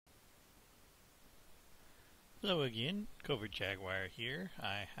Hello again, Covert Jaguar here.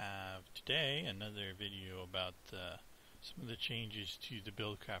 I have today another video about some of the changes to the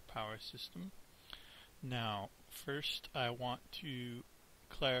Buildcraft power system. Now, first I want to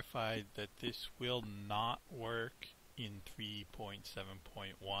clarify that this will not work in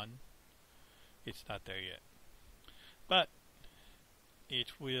 3.7.1. It's not there yet. But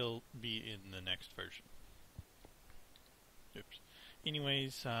it will be in the next version. Oops.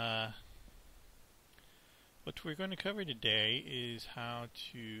 Anyways, what we're going to cover today is how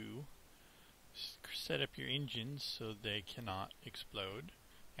to set up your engines so they cannot explode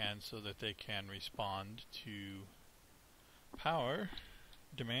and so that they can respond to power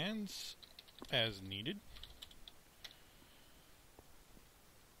demands as needed.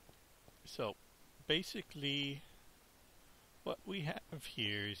 So basically what we have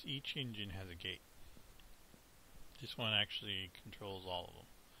here is each engine has a gate. This one actually controls all of them.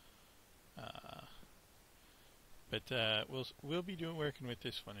 But we'll be working with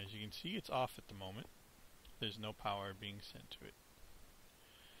this one. As you can see, it's off at the moment. There's no power being sent to it.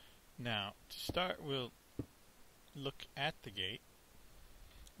 Now, to start, we'll look at the gate.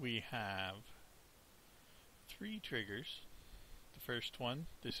 We have 3 triggers. The first one,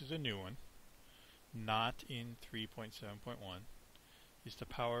 this is a new one, not in 3.7.1, is the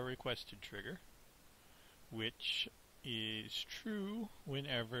power requested trigger, which is true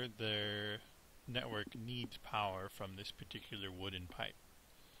whenever the network needs power from this particular wooden pipe.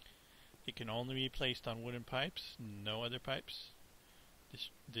 It can only be placed on wooden pipes, no other pipes.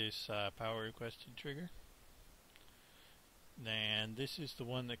 This power requested trigger. And this is the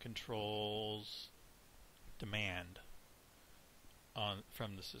one that controls demand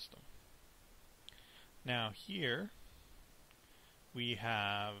from the system. Now here we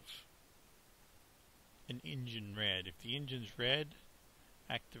have an engine red. If the engine's red,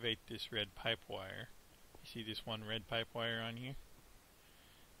 activate this red pipe wire. You see this one red pipe wire on here?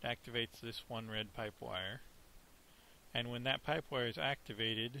 It activates this one red pipe wire. And when that pipe wire is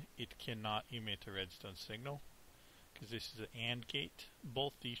activated, it cannot emit a redstone signal because this is an AND gate.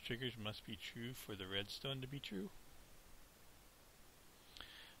 Both these triggers must be true for the redstone to be true.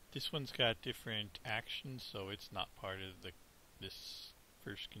 This one's got different actions, so it's not part of this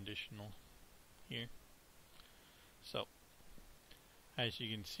first conditional here. So as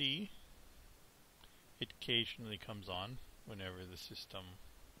you can see, it occasionally comes on whenever the system,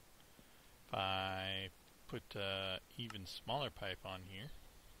 if I put an even smaller pipe on here,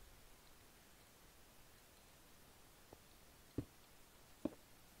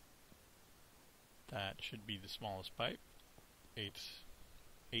 that should be the smallest pipe, 8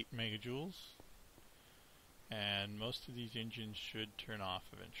 megajoules, and most of these engines should turn off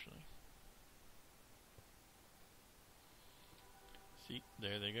eventually. See,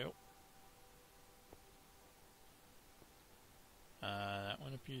 there they go. That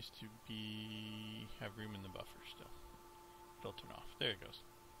one appears to have room in the buffer still. It'll turn off. There it goes.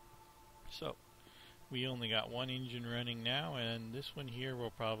 So, we only got one engine running now, and this one here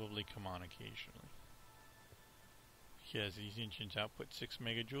will probably come on occasionally. Because these engines output 6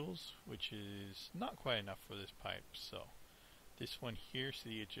 megajoules, which is not quite enough for this pipe. So, this one here,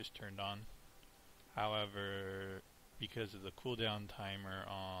 see, it just turned on. However, because of the cooldown timer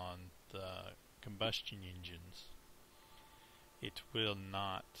on the combustion engines, it will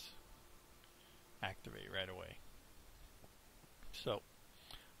not activate right away. So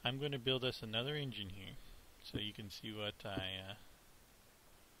I'm going to build us another engine here so you can see what I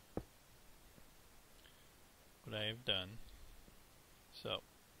have done. So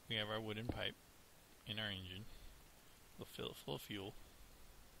we have our wooden pipe in our engine. We'll fill it full of fuel.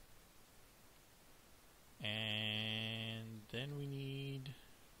 And then we need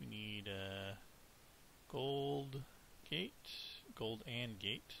a gold AND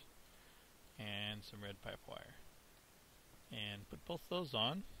gate, and some red pipe wire. And put both those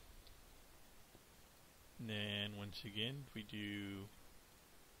on. And then once again we do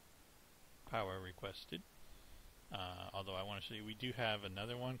power requested. Although I want to show you, we do have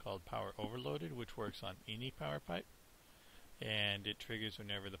another one called power overloaded, which works on any power pipe, and it triggers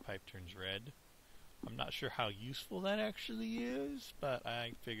whenever the pipe turns red. I'm not sure how useful that actually is, but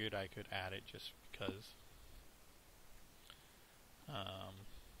I figured I could add it just because.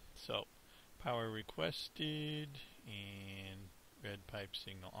 So, power requested, and red pipe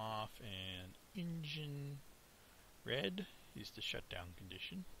signal off, and engine red is the shutdown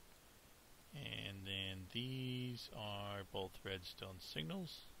condition. And then these are both redstone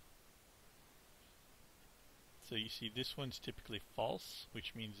signals. So you see this one's typically false,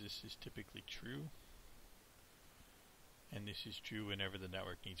 which means this is typically true. And this is true whenever the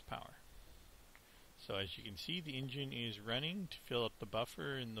network needs power. So as you can see, the engine is running to fill up the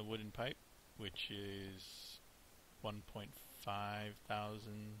buffer in the wooden pipe, which is 1.5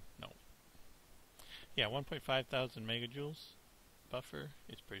 thousand, no, yeah, 1.5 thousand megajoules buffer.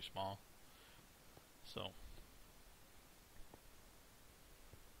 It's pretty small. So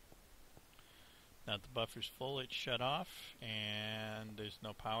now that the buffer's full, it's shut off and there's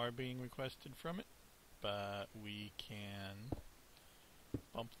no power being requested from it, but we can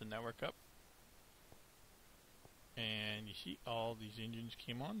bump the network up and you see all these engines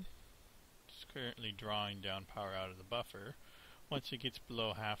came on. It's currently drawing down power out of the buffer. Once it gets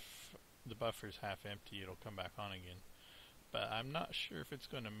below half, the buffer's half empty, it'll come back on again. But I'm not sure if it's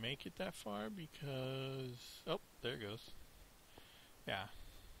going to make it that far because, oh, there it goes. Yeah,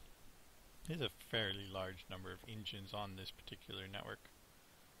 there's a fairly large number of engines on this particular network.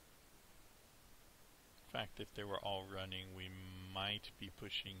 In fact, if they were all running, we might be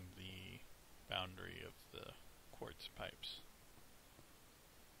pushing the boundary of the quartz pipes.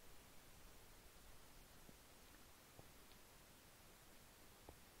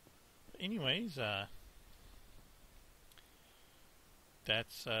 Anyways,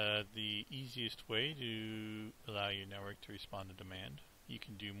 that's the easiest way to allow your network to respond to demand. You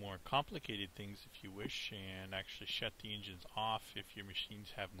can do more complicated things if you wish and actually shut the engines off if your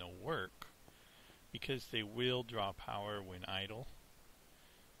machines have no work, because they will draw power when idle,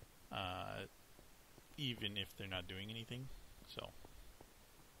 even if they're not doing anything. So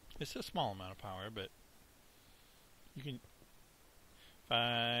it's a small amount of power, but you can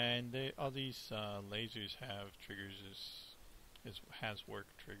find all these lasers have triggers has work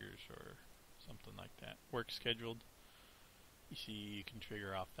triggers or something like that. Work scheduled. You see, you can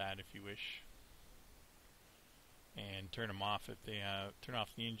trigger off that if you wish, and turn them off if they have. Turn off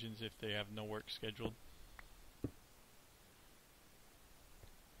the engines if they have no work scheduled. But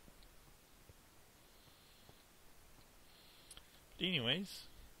anyways,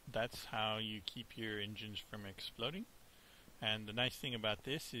 that's how you keep your engines from exploding. And the nice thing about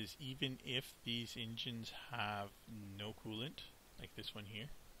this is, even if these engines have no coolant, like this one here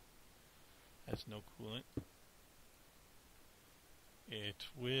has no coolant, it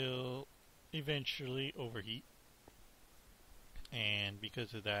will eventually overheat. And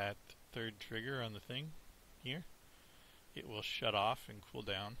because of that third trigger on the thing here, it will shut off and cool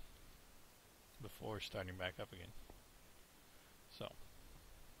down before starting back up again. So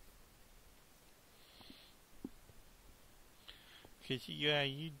because yeah,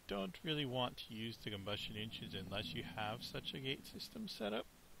 you don't really want to use the combustion engines unless you have such a gate system set up,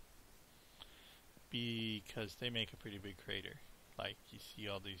 because they make a pretty big crater. Like, you see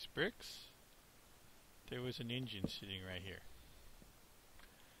all these bricks, there was an engine sitting right here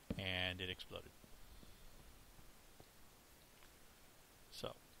and it exploded.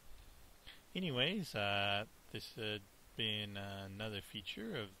 So anyways, this has been another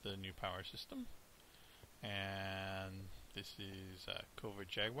feature of the new power system, and this is Covert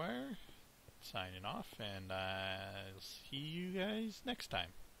Jaguar signing off, and I'll see you guys next time.